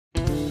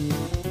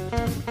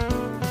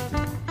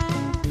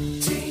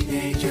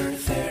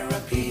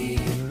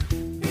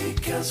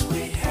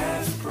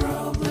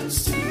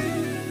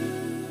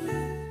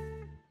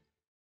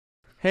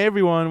Hey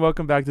everyone,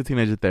 welcome back to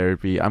Teenager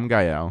Therapy. I'm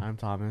Gael. I'm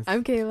Thomas.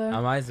 I'm Kayla.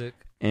 I'm Isaac.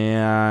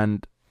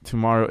 And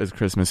tomorrow is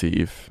Christmas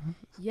Eve.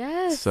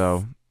 Yes.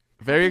 So,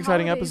 very Happy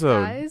exciting holidays,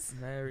 episode. Guys.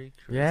 Merry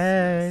Christmas.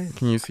 Yay.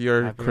 Can you see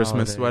our Happy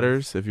Christmas holidays.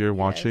 sweaters if you're Yes,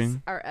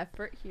 watching? our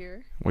effort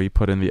here. We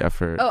put in the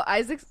effort. Oh,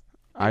 Isaac's.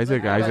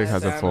 Isaac I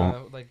has a Santa,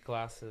 full. like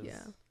glasses.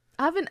 Yeah.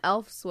 I have an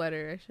elf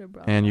sweater. I should have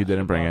brought. And you that.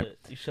 didn't bring it.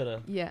 You should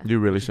have. Yeah. You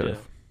really You should did.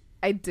 have.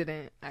 I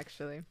didn't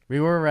actually.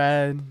 We were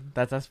red.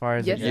 That's as far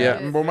as Yes, it Yeah,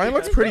 gets. Yes. well mine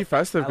looks pretty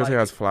festive I because it like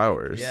has it.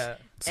 flowers. Yeah.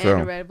 And a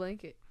So, red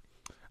blanket.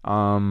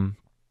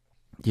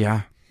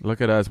 yeah,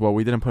 look at us. Well,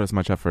 we didn't put as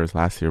much effort as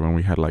last year when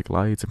we had like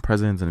lights and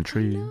presents and a I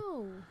tree.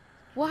 know.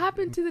 What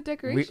happened to the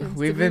decorations?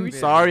 we've Did been- we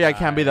Sorry, I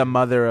can't be the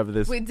mother of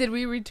this. Wait, did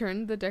we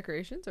return the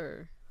decorations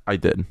or? I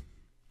did.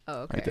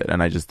 Oh, okay. I did,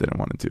 and I just didn't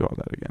want to do all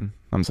that again.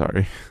 I'm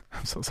sorry.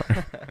 I'm so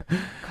sorry.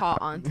 Caught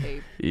on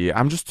tape. Yeah,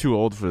 I'm just too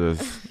old for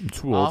this. I'm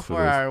too All old for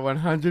for this. our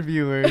 100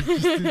 viewers.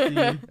 Just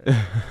to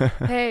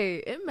see. Hey,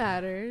 it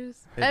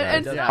matters. It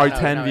And does. not Our only-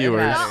 10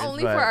 viewers. Not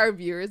only but- for our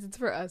viewers, it's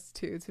for us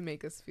too to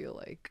make us feel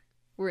like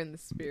we're in the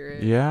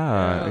spirit.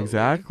 Yeah, Yeah.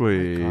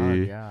 exactly. Oh my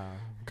God, yeah.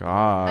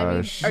 I mean,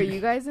 Gosh. are you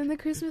guys in the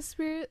Christmas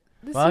spirit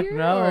this Fuck year?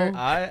 no. or-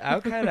 I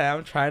kind of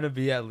am trying to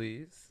be at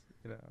least.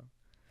 You know.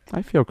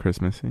 I feel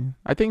Christmassy.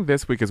 I think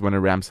this week is when it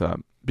ramps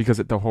up because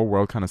the whole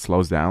world kind of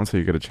slows down, so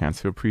you get a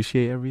chance to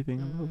appreciate everything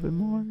a little bit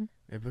more.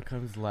 It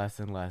becomes less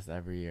and less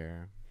every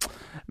year.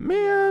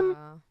 Man,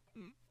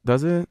 Yeah.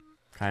 does it?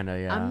 Kind of,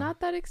 yeah. I'm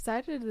not that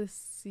excited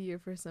this year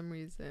for some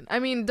reason. I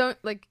mean,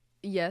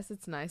 yes,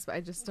 it's nice, but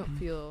I just don't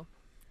feel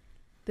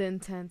the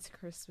intense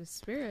Christmas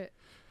spirit.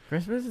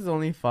 Christmas is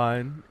only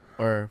fun,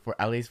 or for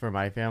at least for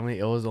my family,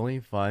 it was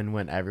only fun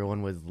when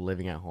everyone was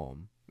living at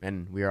home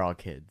and we were all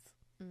kids.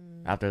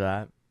 After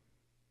that,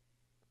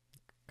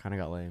 kind of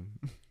got lame.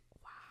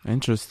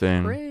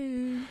 Interesting.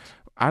 Great.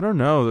 I don't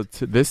know.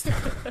 This,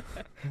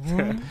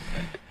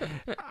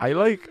 I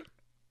like.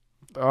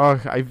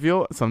 I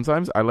feel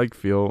sometimes I like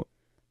feel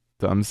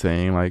dumb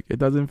saying like it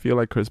doesn't feel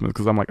like Christmas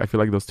because I'm like I feel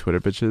like those Twitter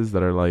bitches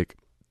that are like,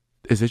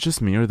 is it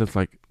just me or does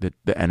like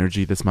the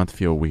energy this month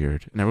feel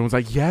weird? And everyone's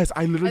like, yes,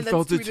 I literally And then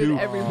felt it tweet too.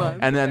 every Aw. month.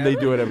 And then they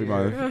do it every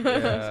month.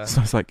 Yeah.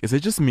 So it's like, is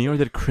it just me or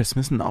did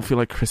Christmas not feel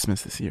like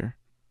Christmas this year?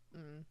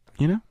 Mm.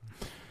 You know,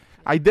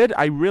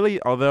 I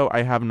really, although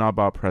I have not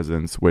bought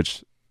presents,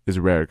 which is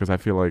rare because I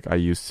feel like I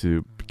used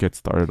to get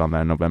started on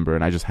that in November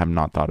and I just have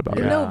not thought about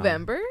In it. Yeah.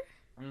 November?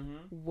 Mm-hmm.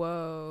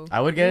 Whoa.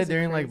 I would get These it are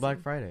during like crazy.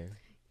 Black Friday.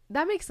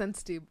 That makes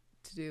sense to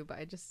do, but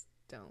I just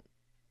don't.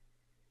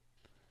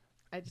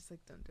 I just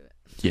don't do it.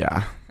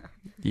 Yeah.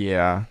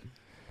 Yeah.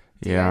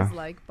 Do you Yeah. guys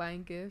like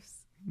buying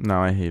gifts? No,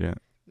 I hate it.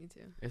 Me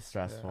too. It's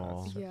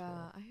stressful. Stressful. Yeah,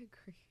 I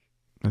agree.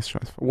 It's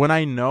stressful. When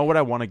I know what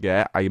I want to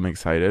get, I'm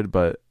excited,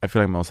 but I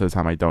feel like most of the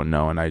time I don't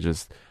know and I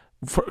just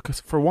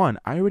for one,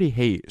 I already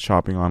hate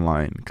shopping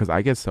online because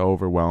I get so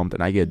overwhelmed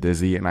and I get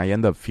dizzy and I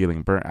end up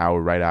feeling burnt out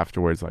right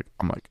afterwards. Like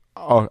I'm like,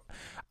 oh,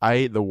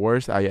 the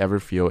worst I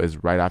ever feel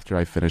is right after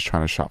I finish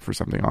trying to shop for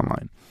something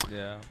online.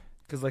 Yeah.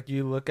 Because like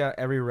you look at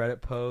every Reddit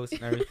post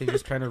and everything,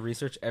 just trying to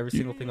research every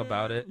single thing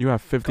about it. You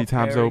have 50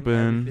 tabs comparing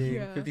open. everything,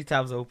 Yeah. 50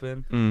 tabs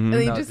open. Mhm. And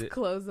then you No, just dude.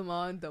 close them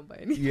all and don't buy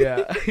anything.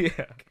 Yeah.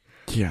 Yeah.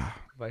 Yeah.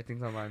 Buy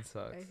things online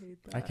sucks. I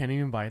hate that. I can't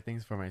even buy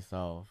things for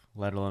myself,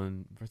 let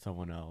alone for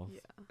someone else. Yeah.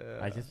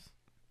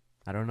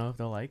 I don't know if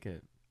they'll like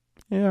it.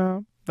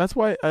 Yeah. That's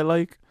why I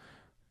like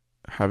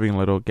having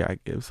little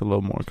gag gifts a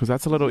little more because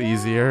that's a little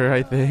easier, I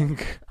Yeah.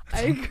 think.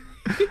 I agree.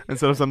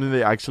 Instead of something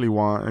they actually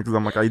want because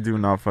I'm like, I do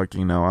not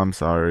fucking know. I'm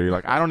sorry.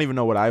 Like, I don't even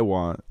know what I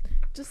want.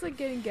 Just like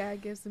getting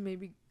gag gifts and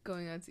maybe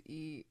going out to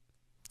eat.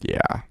 Yeah.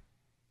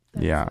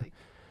 That's Yeah. like-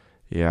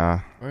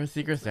 Yeah. Or a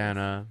Secret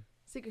Santa.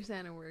 Secret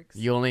Santa works.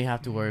 You only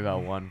have to worry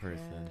about one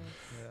person. Yes.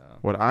 Yeah.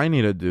 What I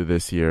need to do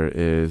this year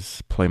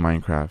is play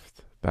Minecraft.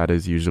 That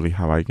is usually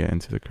how I get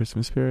into the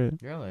Christmas spirit.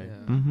 Really?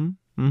 Yeah. Mm-hmm.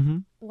 Mm-hmm.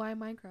 Why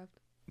Minecraft?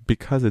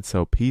 Because it's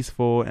so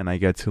peaceful and I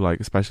get to like,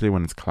 especially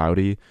when it's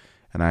cloudy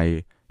and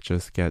I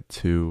just get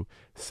to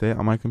sit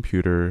on my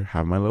computer,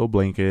 have my little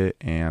blanket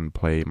and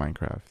play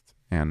Minecraft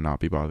and not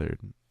be bothered.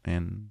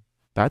 And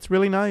that's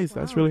really nice.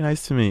 That's Wow. really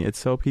nice to me. It's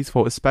so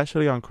peaceful,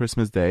 especially on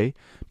Christmas Day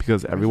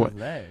because everyone,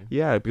 Christmas Day.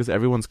 yeah, because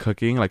everyone's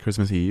cooking, like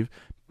Christmas Eve,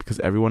 because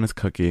everyone is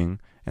cooking.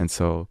 And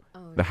so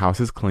Oh, the house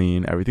is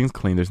clean, everything's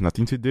clean, there's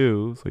nothing to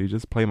do. So you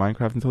just play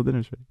Minecraft until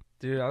dinner's ready.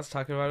 Dude, I was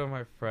talking about it with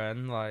my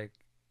friend, like,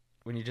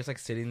 when you're just, like,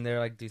 sitting there,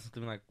 like, doing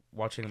something, like,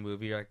 watching a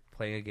movie or, like,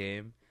 playing a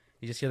game.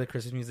 You just hear the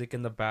Christmas music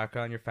in the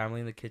background, your family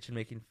in the kitchen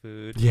making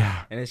food.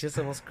 Yeah. And it's just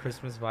the most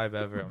Christmas vibe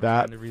ever. I'm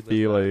That trying to relive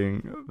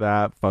feeling,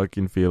 that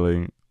fucking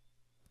feeling.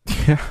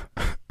 Yeah.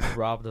 that.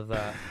 Robbed of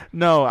that.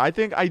 No, I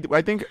think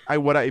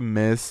what I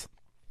miss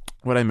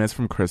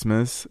from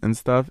Christmas and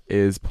stuff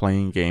is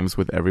playing games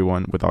with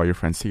everyone, with all your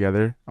friends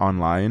together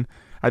online.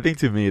 I think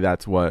to me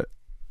that's what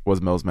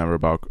was most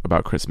memorable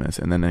about Christmas,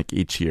 and then like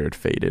each year it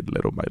faded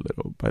little by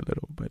little by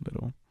little by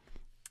little.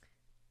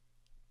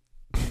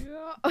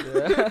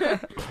 Yeah.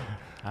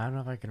 I don't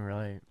know if I can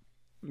relate.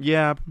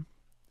 Yeah,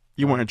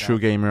 you weren't a true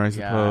gamer, I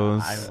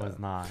suppose. Yeah, I was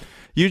not.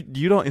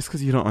 You don't. It's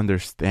because you don't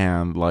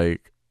understand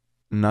like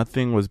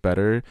nothing was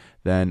better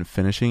than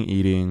finishing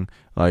eating.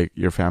 Like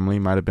your family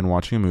might have been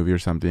watching a movie or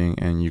something,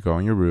 and you go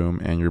in your room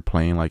and you're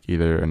playing like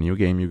either a new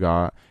game you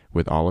got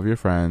with all of your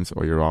friends,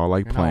 or you're all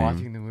like You're playing. not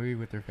watching the movie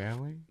with their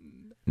family?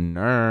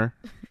 Ner.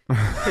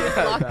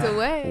 Locked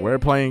away. We're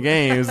playing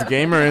games.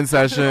 Gamer in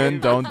session.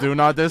 Do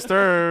not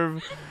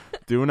disturb.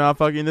 Do not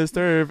fucking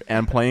disturb.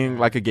 And playing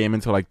like a game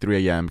until like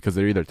 3 a.m. because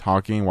they're either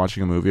talking,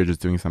 watching a movie, or just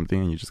doing something,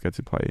 and you just get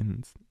to play. And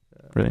it's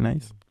really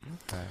nice.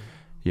 Okay.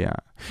 Yeah.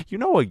 You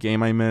know what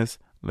game I miss?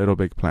 Little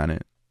Big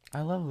Planet.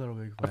 I love Little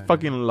Big I Planet.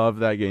 fucking love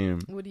that game.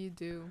 What do you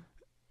do?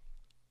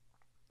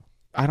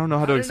 I don't know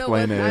how to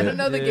explain it. I don't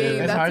know the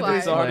game. It's That's hard to why.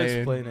 It's hard to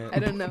explain. explain it. I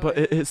don't know. But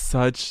it is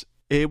such.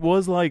 It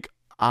was like,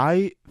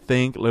 I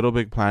think Little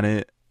Big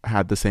Planet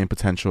had the same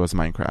potential as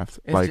Minecraft.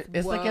 It's, like,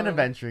 it's like an Whoa.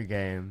 adventure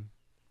game.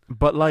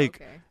 but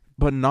like, Okay.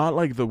 but not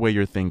like the way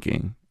you're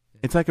thinking.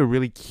 It's like a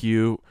really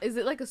cute. Is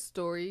it like a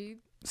story?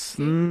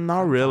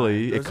 Not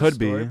really. There's It a could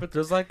story, be. but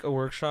there's like a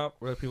workshop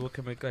where people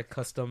can make like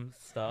custom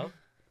stuff.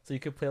 So you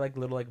could play like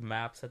little like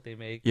maps that they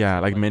make. Yeah,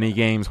 stuff like mini that.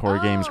 games, horror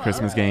games, Oh,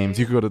 Christmas okay. games.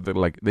 You could go to the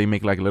like they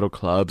make like little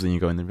clubs, and you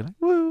go in there and be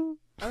like, woo.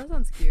 Oh, that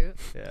sounds cute.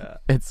 Yeah.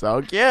 It's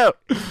so cute.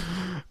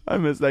 I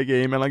miss that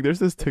game. And like there's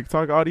this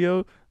TikTok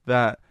audio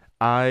that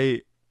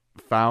I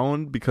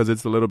found because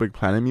it's the Little Big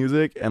Planet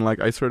music, and like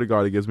I swear to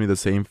God, it gives me the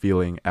same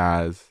feeling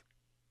as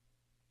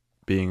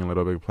being in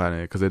Little Big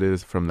Planet, because it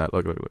is from that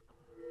look.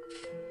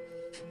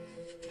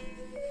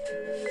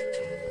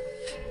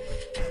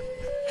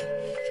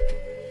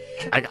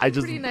 I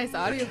just Pretty nice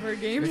audio for a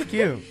game. It's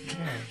cute.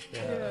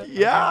 Yeah.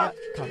 yeah.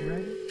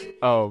 Copyrighted?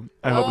 Oh,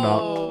 I hope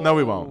not. No,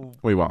 we won't.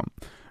 We won't.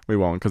 We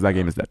won't, because that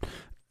game is dead.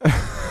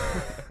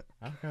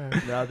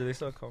 Okay. No, do they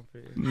still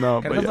comfy?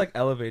 No, Kind but of has yeah. like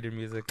elevator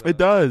music. It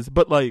does,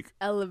 but like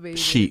Elevated.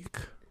 chic.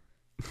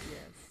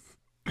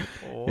 Yes.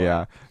 Oh.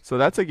 Yeah. So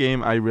that's a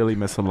game I really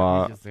miss a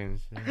lot. Just saying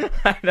shit.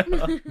 I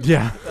know.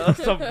 Yeah. That was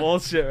some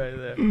bullshit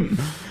right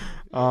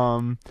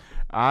there.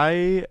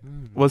 I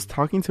was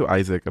talking to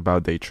Isaac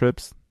about day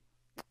trips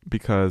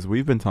because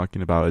we've been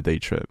talking about a day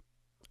trip,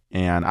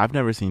 and I've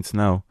never seen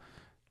snow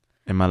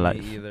in my life.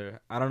 Me either.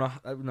 I don't know.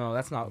 No,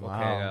 that's not okay.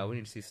 Wow. We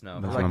need to see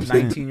snow. That's I'm what like I'm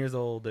saying. 19 years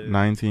old. Dude.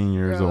 19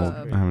 years Grow old.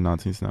 up. I have not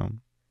seen snow.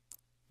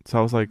 So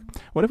I was like,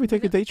 what if we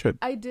take a day trip?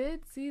 I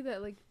did see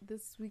that like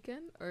this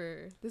weekend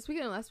or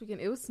last weekend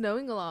it was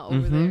snowing a lot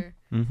over Mhm. there.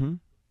 Mm-hmm.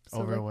 So,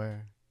 Over like,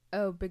 where?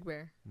 oh, Big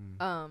Bear.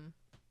 Mm.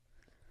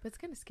 But it's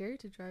kind of scary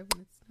to drive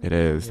when it's snowing. It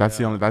is. That's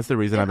the Yeah. only. That's the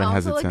reason And I've been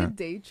also, hesitant. like a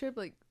day trip,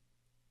 like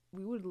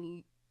we would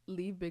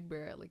leave Big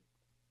Bear at like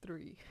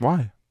 3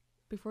 Why?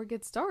 before it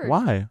gets dark.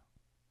 Why?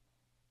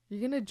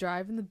 You're gonna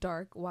drive in the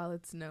dark while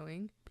it's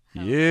snowing?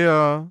 Hell.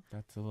 Yeah.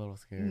 That's a little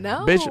scary.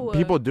 No. Bitch,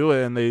 people do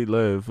it and they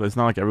live. It's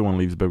not like everyone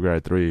leaves Big Bear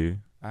at 3.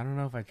 I don't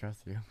know if I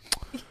trust you.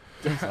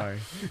 I'm sorry.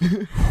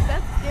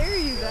 That's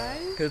scary, you guys.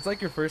 Cause it's like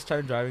your first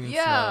time driving in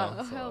Yeah. snow.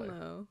 Oh, so, hell like,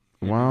 no.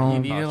 Wow. You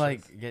need to Cautious.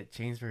 like get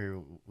chains for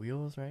your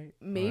wheels, right?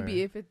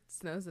 Maybe Or- if it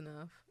snows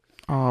enough.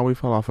 Oh, we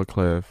fell off a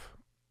cliff.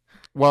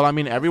 Well, I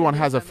mean, everyone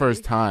has a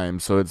first time,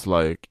 so it's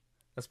like,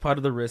 That's part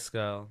of the risk,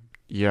 Al.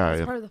 yeah,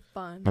 It's part of the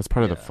fun. that's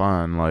part of the Yeah.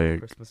 fun. Like,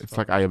 Christmas it's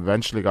fun. like I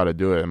eventually got to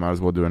do it. I might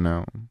as well do it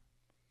now.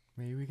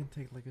 Maybe we can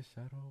take like a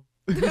shuttle.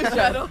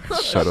 Shuttle.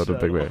 Shuttle to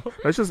Big Bear.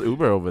 Let's just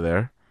Uber over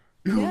there.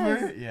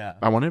 Yes. Yeah.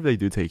 I wonder if they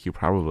do take you.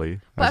 Probably.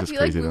 But I That's just feel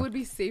like crazy we though. would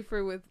be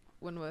safer with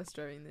one of us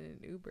driving than an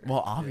Uber.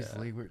 Well,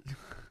 obviously we're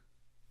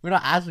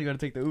not actually gonna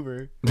take the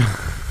Uber.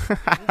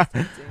 It's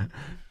tempting.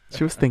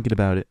 She was thinking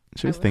about it.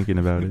 She was I thinking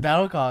about it.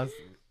 That'll cost.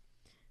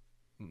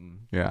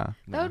 Yeah,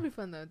 That would be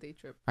fun though, day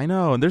trip. I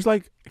know. And there's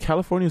like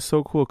California is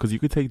so cool because you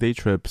could take day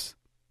trips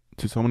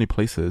to so many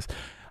places.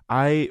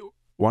 I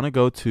want to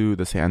go to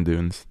the sand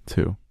dunes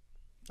too.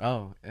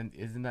 Oh, and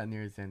isn't that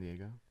near San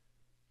Diego?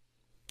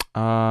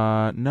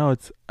 No,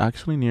 it's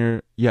actually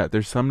near. Yeah,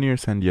 there's some near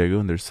San Diego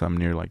and there's some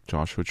near like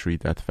Joshua Tree,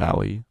 Death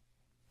Valley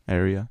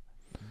area,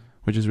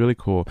 which is really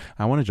cool.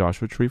 I went to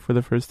Joshua Tree for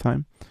the first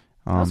time.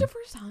 That was your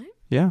first time?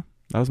 Yeah,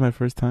 that was my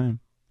first time.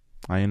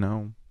 I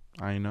know.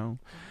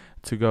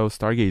 To go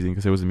stargazing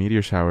because it was a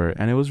meteor shower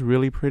and it was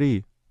really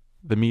pretty.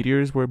 The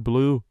meteors were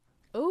blue.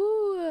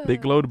 Ooh. They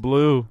glowed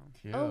blue.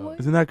 Cute. Oh, what?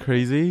 Isn't that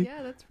crazy?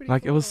 Yeah, that's pretty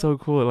Like cool. it was so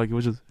cool. Like it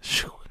was just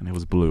shoo, and it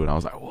was blue and I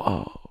was like,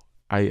 whoa.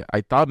 I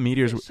thought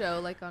meteors. Does it show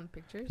like on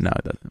pictures? No,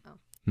 it doesn't. Oh.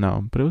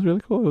 No, but it was really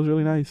cool. It was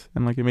really nice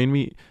and like it made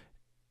me.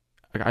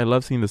 Like, I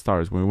love seeing the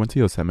stars. When we went to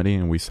Yosemite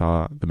and we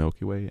saw the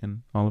Milky Way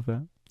and all of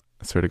that.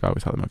 I swear to God,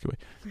 we saw the Milky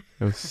Way.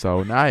 It was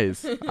so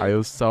nice. It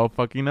was so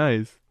fucking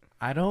nice.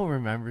 I don't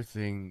remember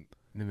seeing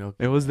the Milky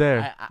It was Way.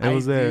 there. I It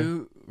was there.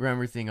 do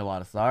remember seeing a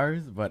lot of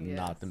stars, but Yes.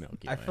 not the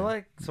Milky Way. I feel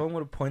like someone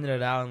would have pointed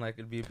it out and like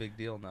it'd be a big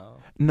deal now.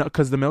 No,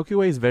 because the Milky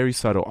Way is very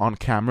subtle. On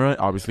camera,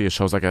 obviously, it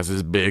shows like as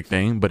this big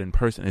thing, but in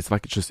person, it's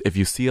like just if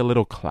you see a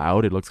little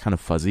cloud, it looks kind of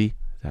fuzzy.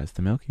 That's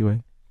the Milky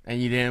Way. And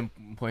you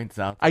didn't point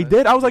out. to I us?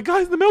 did. I was like,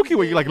 guys, the Milky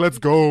Way. You're like, let's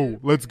go,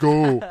 let's go.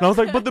 And I was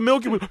like, but the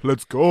Milky Way,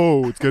 let's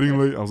go. It's getting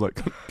late. I was like,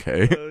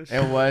 okay,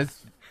 It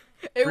was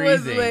It was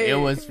freezing. late. It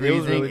was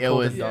freezing. really It cold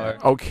was and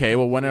dark. okay.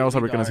 Well, when else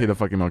are we gonna see the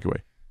fucking Milky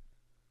Way?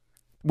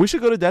 We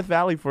should go to Death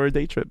Valley for a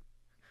day trip.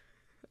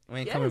 We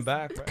ain't Yes. coming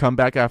back. Right? Come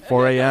back at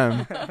 4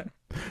 a.m.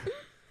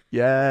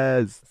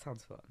 Yes,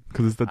 Sounds fun.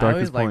 because it's the I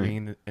always darkest like point.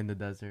 being in the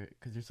desert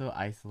because you're so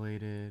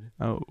isolated.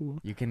 Oh,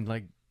 You can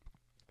like,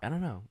 I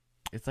don't know.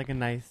 It's like a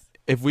nice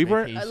if we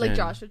were, vacation. Like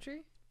Joshua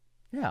Tree.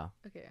 Yeah.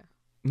 Okay. Yeah.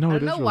 no, I it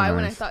don't is know really why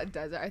when I nice. thought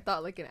desert, I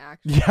thought like an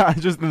actual. Yeah,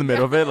 just in the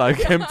middle of it, like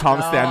him, Tom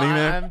No, standing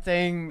there. I'm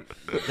saying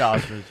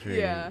Joshua Tree.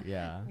 Yeah.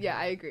 Yeah. Yeah,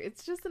 I agree.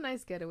 It's just a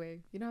nice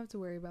getaway. You don't have to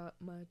worry about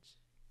much.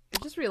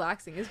 It's just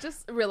relaxing. It's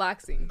just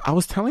relaxing. I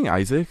was telling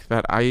Isaac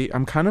that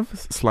I'm kind of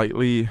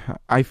slightly.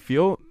 I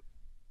feel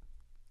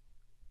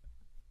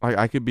like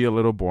I could be a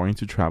little boring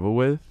to travel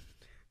with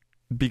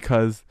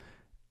because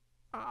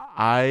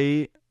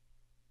I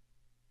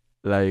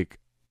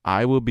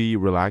will be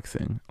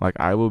relaxing. Like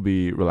I will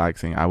be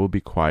relaxing. I will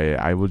be quiet.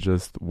 I will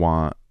just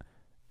want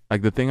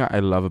like the thing I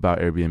love about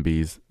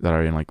Airbnbs that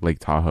are in like Lake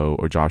Tahoe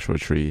or Joshua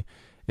Tree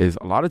is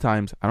a lot of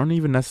times I don't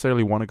even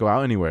necessarily want to go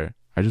out anywhere.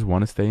 I just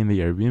want to stay in the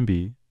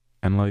Airbnb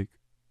and like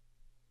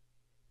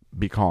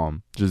be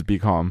calm. Just be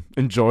calm.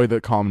 Enjoy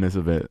the calmness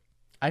of it.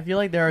 I feel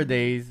like there are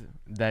days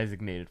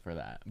designated for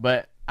that,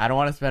 but I don't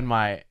want to spend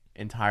my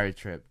entire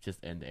trip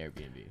just in the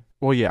Airbnb.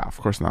 Well, yeah, of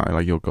course not.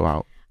 Like you'll go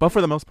out, but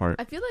for the most part,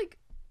 I feel like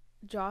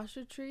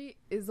Joshua Tree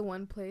is the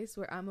one place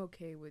where I'm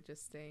okay with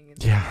just staying in.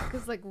 yeah,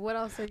 Because like, what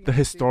else are you? the gonna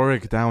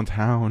historic do?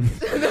 downtown The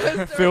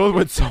historic- filled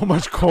with so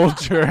much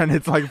culture, and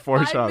it's like 4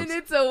 5 shops.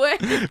 minutes away.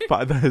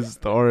 By the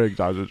historic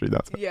Joshua Tree.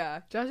 That's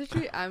Yeah, Joshua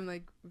Tree. I'm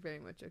like very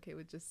much okay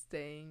with just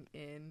staying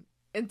in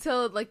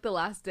until like the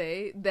last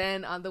day.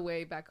 Then on the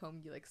way back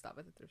home, you like stop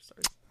at the thrift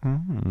stores.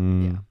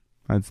 Yeah.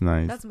 That's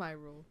nice. That's my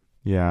rule.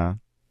 Yeah.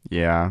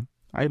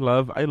 I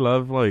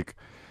love like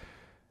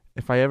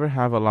if I ever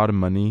have a lot of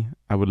money,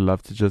 I would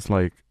love to just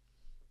like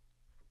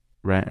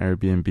rent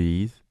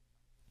Airbnbs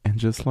and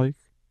just like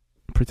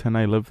pretend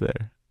I live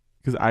there.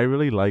 Because I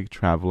really like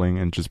traveling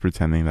and just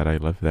pretending that I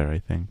live there, I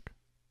think.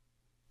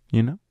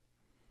 You know?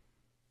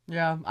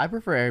 Yeah, I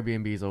prefer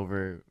Airbnbs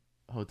over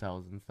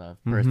hotels and stuff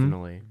Mhm.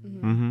 personally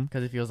Mm-hmm.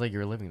 because it feels like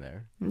you're living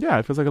there. Yeah,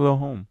 it feels like a little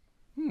home.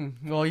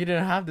 Well, you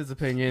didn't have this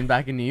opinion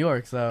back in New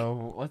York,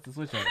 so what's the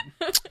switch up?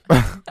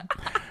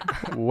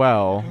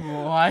 Well,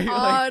 Why? Like,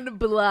 On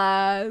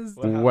blast.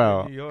 What happened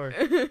Well. in New York?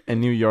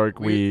 in New York,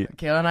 we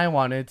Kayla and I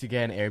wanted to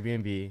get an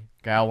Airbnb.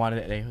 Gail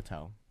wanted a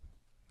hotel,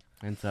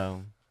 and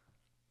so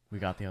we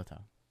got the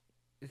hotel.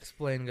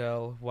 Explain,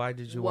 Gal. Why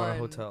did you want a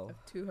hotel?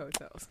 of 2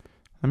 hotels.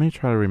 let me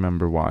try to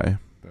remember why.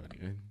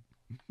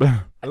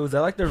 Oh, was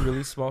that like the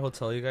really small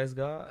hotel you guys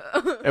got?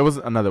 It was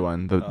another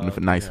one, the Oh,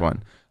 nice yeah.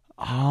 one.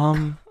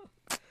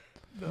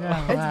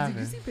 Yeah, what Did you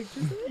happened? see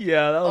pictures of it?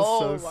 Yeah, that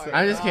Oh so my sick.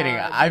 I'm just kidding.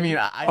 God. I mean,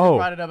 I just Oh.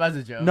 brought it up as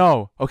a joke.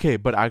 No, okay,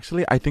 but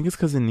actually, I think it's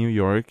because in New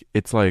York,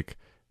 it's like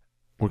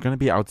we're gonna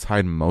be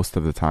outside most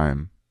of the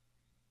time,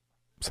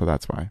 so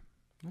that's why.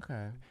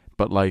 Okay.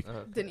 But like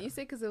Didn't you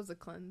say because it was a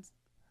cleanse,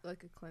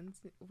 like a cleanse?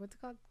 What's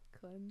it called?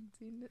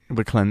 Cleansing.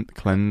 the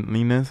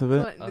cleanliness of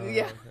it.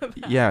 Yeah.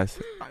 okay. Yes,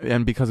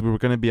 and because we were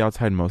gonna be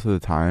outside most of the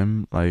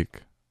time,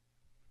 like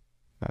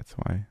that's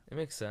why. It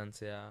makes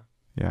sense, yeah.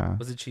 Yeah,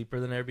 Was it cheaper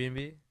than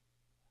Airbnb?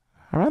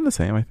 around the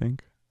same, I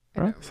think. I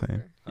Around don't the same.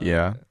 remember. Oh,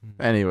 Yeah.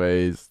 okay.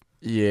 Anyways,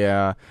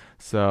 yeah.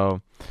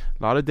 So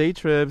a lot of day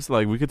trips.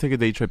 Like we could take a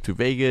day trip to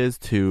Vegas,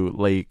 to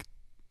Lake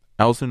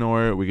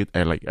Elsinore. We could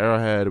like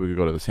Arrowhead. We could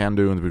go to the sand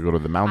dunes. We could go to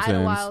the mountains.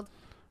 Idlewild.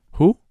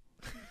 Who?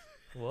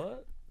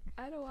 What?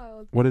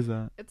 Idlewild. What is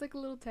that? It's like a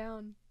little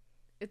town.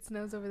 It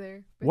snows over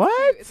there. But it's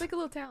What? cute. It's like a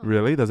little town.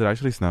 Really? Does it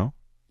actually snow?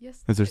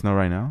 Yes. Is there it- snow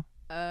right now?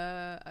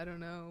 I don't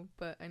know,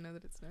 but I know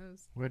that it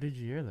snows. Where did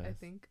you hear this? I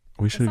think.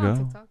 We I should saw it on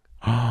go.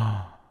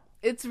 TikTok.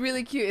 It's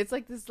really cute. It's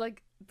like this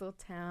like little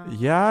town.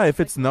 Yeah, if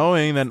it's like,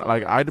 snowing, then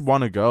like I'd slopes.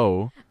 want to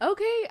go.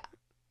 Okay,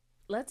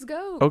 let's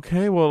go.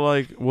 Okay, well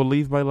like we'll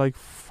leave by like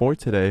 4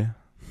 today.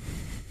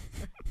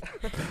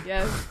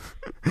 Yes.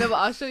 No, but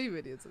I'll show you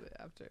videos of it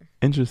after.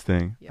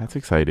 Interesting. Yeah. That's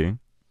exciting.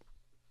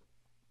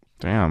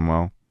 Damn.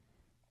 Well,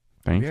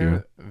 thank We're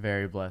you.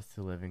 very blessed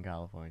to live in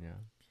California.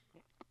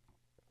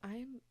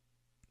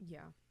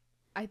 Yeah.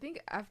 I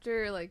think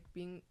after like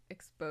being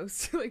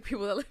exposed to like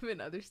people that live in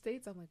other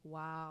states, I'm like,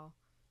 wow,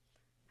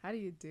 how do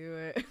you do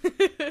it?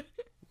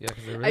 Yeah,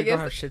 because they I really guess don't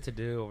have shit to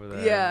do over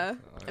there. Yeah.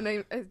 So, And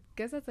I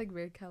guess that's like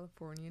very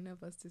Californian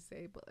of us to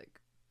say, but like,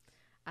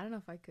 I don't know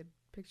if I could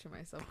picture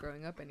myself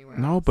growing up anywhere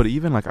No, else. but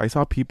even like I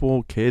saw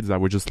kids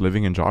that were just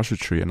living in Joshua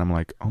Tree, and I'm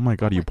like, oh my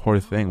god, Oh you my poor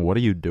God. thing. What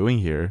are you doing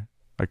here?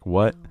 Like,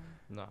 what?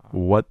 No. no.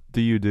 What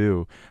do you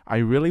do? I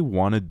really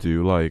want to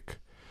do like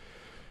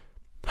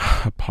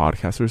a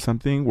podcast or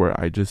something where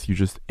you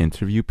just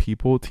interview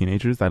people,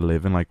 teenagers that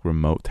live in like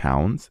remote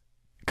towns,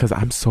 because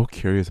I'm so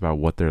curious about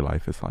what their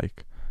life is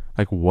like.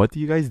 Like, what do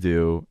you guys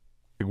do?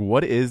 Like,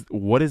 what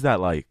is that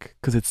like?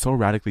 Because it's so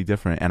radically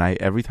different. And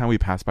every time we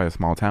pass by a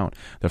small town,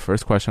 the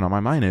first question on my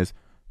mind is,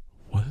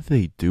 what do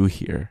they do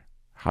here?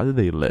 How do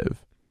they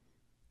live?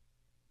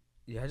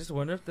 Yeah, I just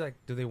wonder if like,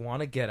 do they want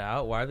to get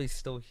out? Why are they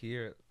still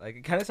here? Like,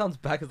 it kind of sounds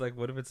bad 'cause like,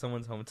 what if it's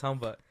someone's hometown?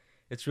 But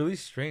it's really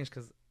strange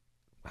because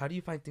how do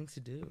you find things to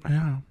do?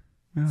 Yeah.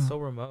 Yeah. So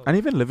remote. And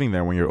even living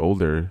there when you're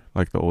older,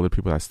 like the older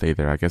people that stay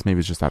there, I guess maybe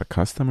it's just out of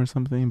custom or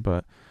something,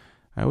 but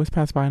I always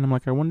pass by and I'm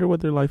like, I wonder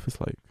what their life is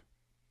like.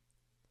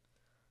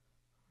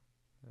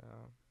 Yeah.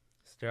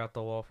 Stare out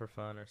the wall for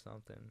fun or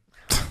something.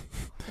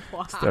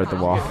 Wow. Stare at the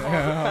wall.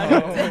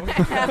 Damn.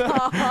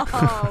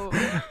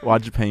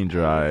 Watch paint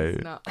dry.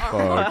 No. Fuck.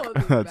 Oh,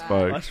 That's bad.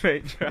 fucked. Watch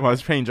paint dry.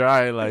 Watch paint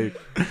dry, like.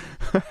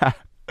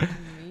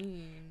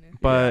 Mean.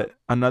 But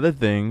another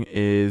thing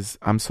is,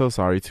 I'm so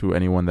sorry to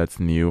anyone that's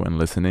new and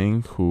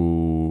listening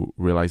who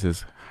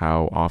realizes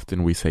how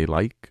often we say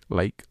like.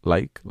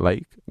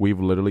 We've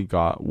literally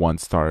got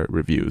 1-star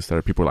reviews that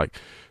are people like,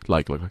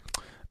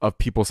 of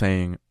people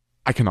saying,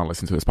 I cannot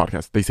listen to this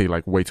podcast. They say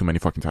like way too many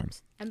fucking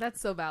times. And that's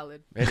so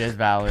valid. It is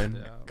valid.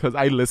 Yeah. Because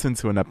I listened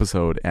to an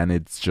episode and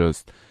it's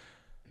just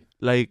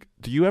like,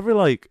 do you ever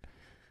like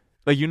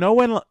you know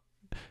when,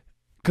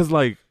 because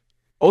like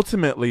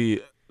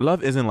ultimately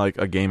love isn't like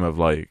a game of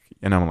like,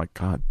 and I'm like,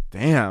 God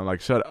damn,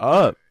 like shut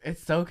up.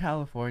 It's so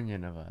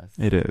Californian of us.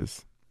 It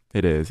is,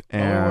 But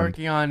and we're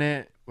working on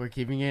it. We're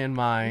keeping it in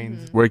mind.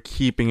 Mhm. we're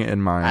keeping it in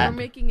We're mind.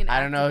 making an I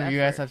don't know if active you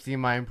guys effort. have seen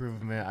my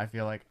improvement. I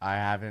feel like I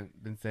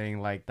haven't been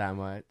saying like that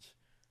much.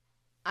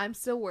 I'm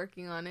still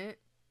working on it.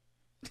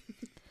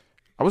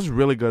 I was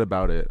really good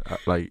about it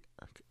like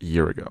a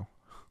year ago,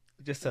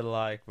 Just a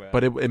like, bro.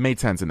 but it made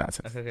sense in that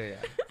sense. Okay, yeah.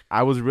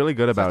 I was really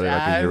good about Such it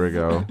like a year as?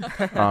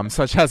 ago,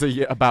 such as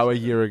about a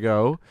year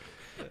ago.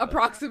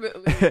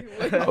 Approximately.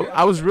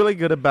 I was really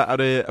good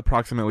about it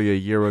approximately a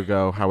year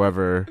ago.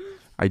 However,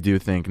 I do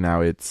think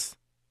now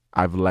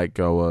I've let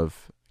go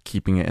of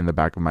keeping it in the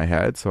back of my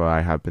head, so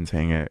I have been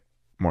saying it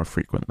more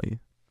frequently.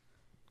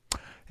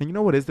 And you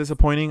know what is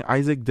disappointing?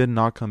 Isaac did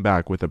not come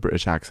back with a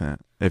British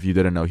accent. If you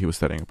didn't know, he was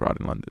studying abroad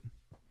in London.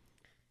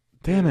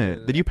 Damn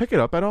it. Did you pick it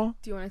up at all?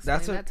 Do you want to explain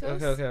That's that what.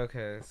 to us?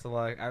 Okay. So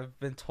like, I've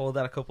been told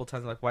that a couple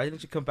times. Like, why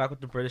didn't you come back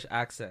with the British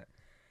accent?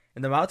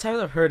 And the amount of times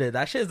I've heard it,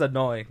 that shit is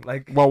annoying.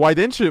 Like, Well, why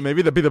didn't you?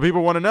 Maybe the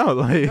people want to know.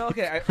 Like, no,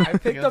 okay, I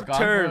picked was up gone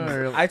terms.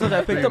 for I told you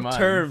I picked 3 up months.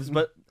 terms,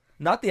 but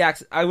not the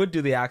accent. I would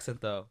do the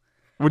accent though.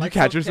 would you like,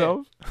 catch okay.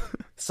 yourself?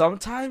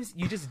 Sometimes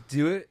you just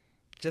do it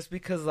just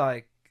because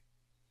like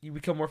you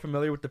become more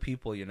familiar with the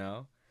people, you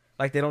know.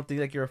 Like they don't think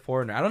like you're a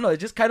foreigner. I don't know.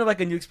 It's just kind of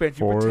like a new experience.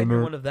 You pretend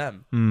you're Foreigner. one of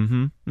them.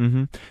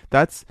 Mm-hmm.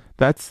 That's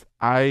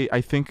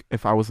I think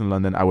if I was in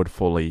London, I would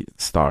fully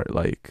start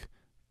like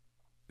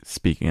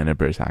speaking in a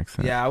British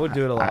accent. Yeah, I would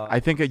do it a lot. I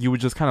think you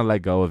would just kind of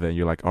let go of it.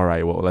 You're like, all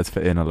right, well, let's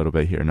fit in a little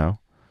bit here, no?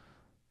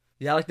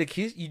 Yeah, like the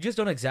keys, you just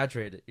don't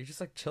exaggerate it. You're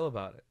just like chill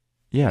about it.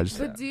 Yeah, just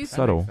But do you, That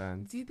subtle. makes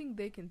sense. do you think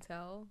they can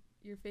tell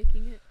you're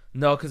faking it?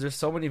 No, because there's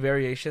so many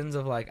variations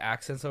of like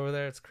accents over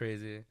there. It's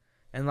crazy,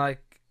 and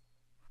like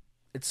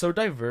it's so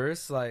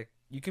diverse. Like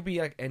you could be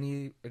like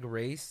any like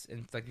race,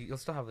 and like you'll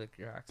still have like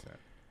your accent.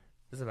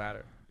 Doesn't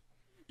matter.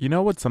 You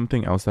know what?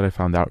 Something else that I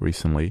found out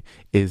recently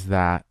is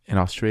that in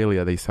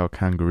Australia they sell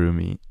kangaroo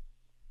meat.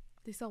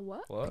 They sell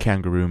what? What?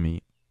 Kangaroo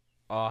meat.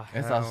 Oh,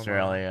 It's hell no.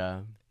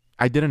 Australia.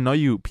 I didn't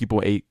know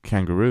people ate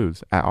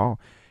kangaroos at all,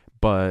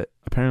 but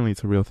apparently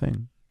it's a real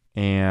thing.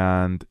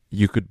 And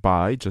you could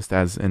buy, just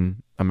as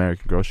in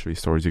American grocery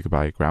stores, you could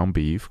buy ground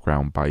beef,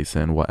 ground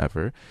bison,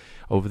 whatever.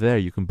 Over there,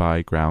 you can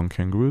buy ground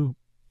kangaroo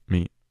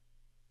meat.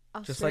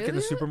 Just like in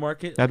the Australia?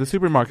 supermarket. At the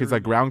supermarkets,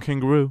 like ground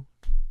kangaroo.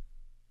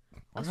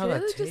 I wonder how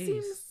that Australia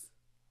just tastes.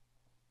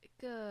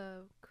 seems like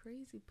a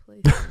crazy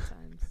place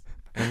sometimes.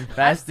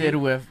 Infested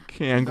with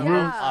Kangaroo.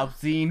 Yeah.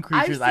 obscene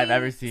creatures I've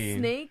ever seen.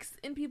 Snakes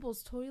in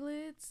people's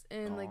toilets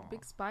and like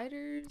big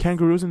spiders.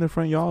 Kangaroos in their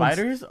front yards.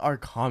 Spiders are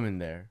common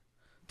there.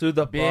 Dude,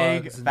 the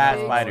Big, bugs, fat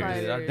Big spiders.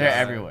 spiders. They're Yeah.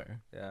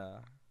 everywhere. Yeah.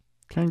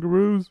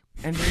 Kangaroos.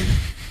 And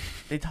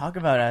they talk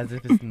about it as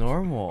if it's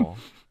normal.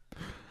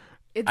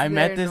 It's I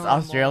met their this normal.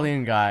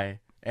 Australian guy,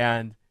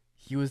 and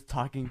he was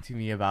talking to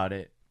me about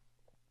it.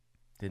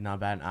 Did not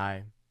bat an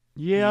eye.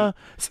 Yeah,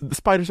 the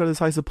spiders are the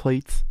size of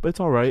plates, but it's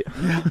all right.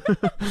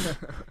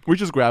 We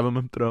just grab them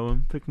and throw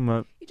them, pick them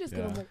up. You just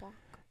Yeah. give them a walk.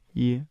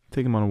 Yeah,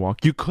 take them on a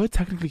walk. You could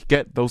technically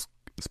get those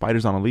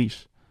spiders on a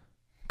leash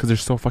because they're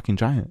so fucking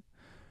giant.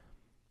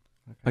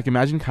 Like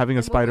imagine having a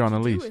And what spider would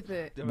on a you do leash. with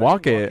it? Imagine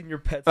Walk it. walking your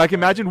pet's Like dog.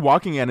 imagine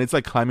walking and it's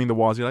like climbing the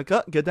walls. You're like,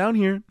 oh, get down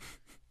here,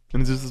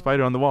 and it's just a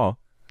spider on the wall.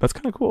 That's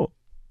kind of cool.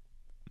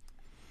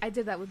 I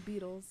did that with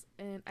beetles,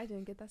 and I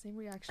didn't get that same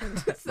reaction.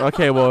 So-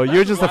 Okay, well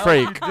you're just a Why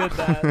freak. would you did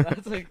that?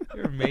 That's like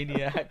you're a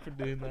maniac for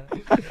doing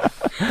that.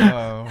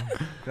 Oh,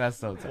 that's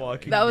so tough.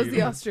 Walking That was the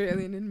beetles.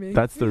 Australian in me.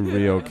 That's the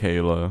real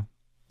Kayla,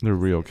 the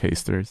real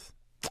Kasters.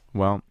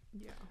 Well,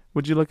 Yeah.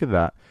 would you look at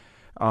that?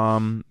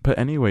 But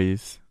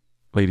anyways,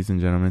 ladies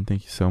and gentlemen,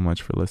 thank you so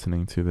much for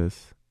listening to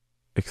this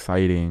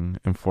exciting,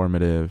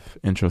 informative,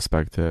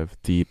 introspective,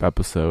 deep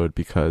episode,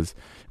 because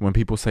when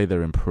people say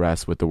they're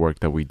impressed with the work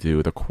that we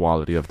do, the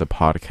quality of the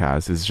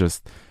podcast is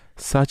just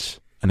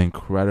such an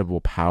incredible,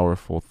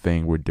 powerful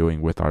thing we're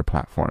doing with our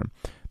platform.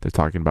 They're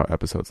talking about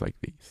episodes like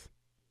these.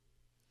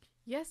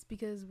 Yes,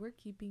 because we're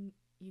keeping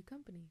you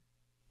company.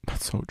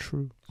 That's so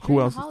true. During Who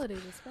the else?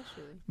 holidays,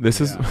 especially.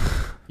 This is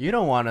You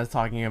don't want us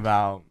talking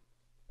about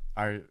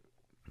our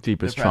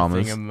deepest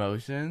depressing traumas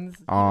emotions.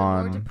 Even more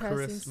on.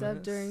 depressing stuff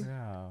Christmas. during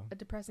Yeah. a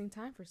depressing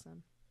time for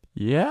some.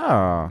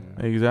 Yeah,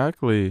 Yeah.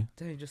 exactly.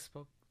 Dang, you just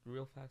spoke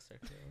real facts there,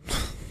 Kayla.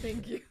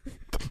 Thank you.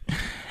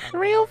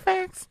 Real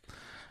facts.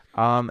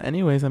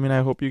 Anyways, I mean,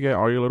 I hope you get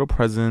all your little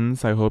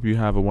presents. I hope you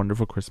have a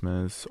wonderful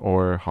Christmas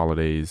or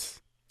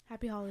holidays.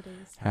 Happy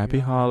holidays. Happy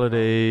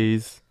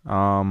holidays.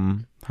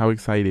 How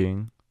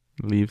exciting.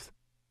 Leaves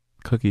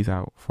cookies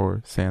out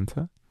for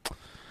Santa.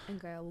 And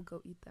Gaia will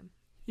go eat them.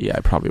 Yeah,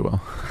 I probably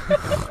will.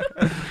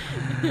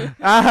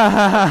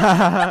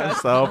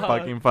 So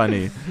fucking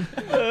funny.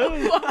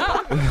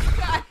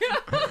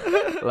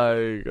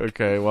 Like,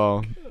 okay,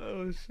 well,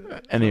 Oh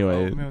shit.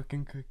 anyway. Oat milk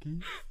and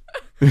cookies.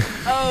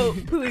 Oh,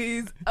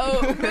 please.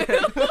 Oh,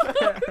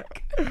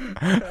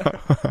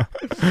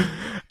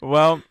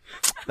 Well,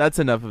 that's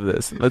enough of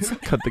this. Let's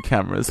cut the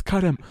cameras.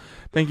 Cut him.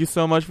 Thank you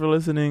so much for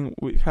listening.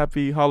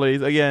 Happy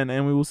holidays again,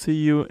 and we will see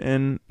you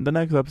in the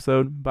next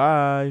episode.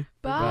 Bye.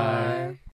 Bye.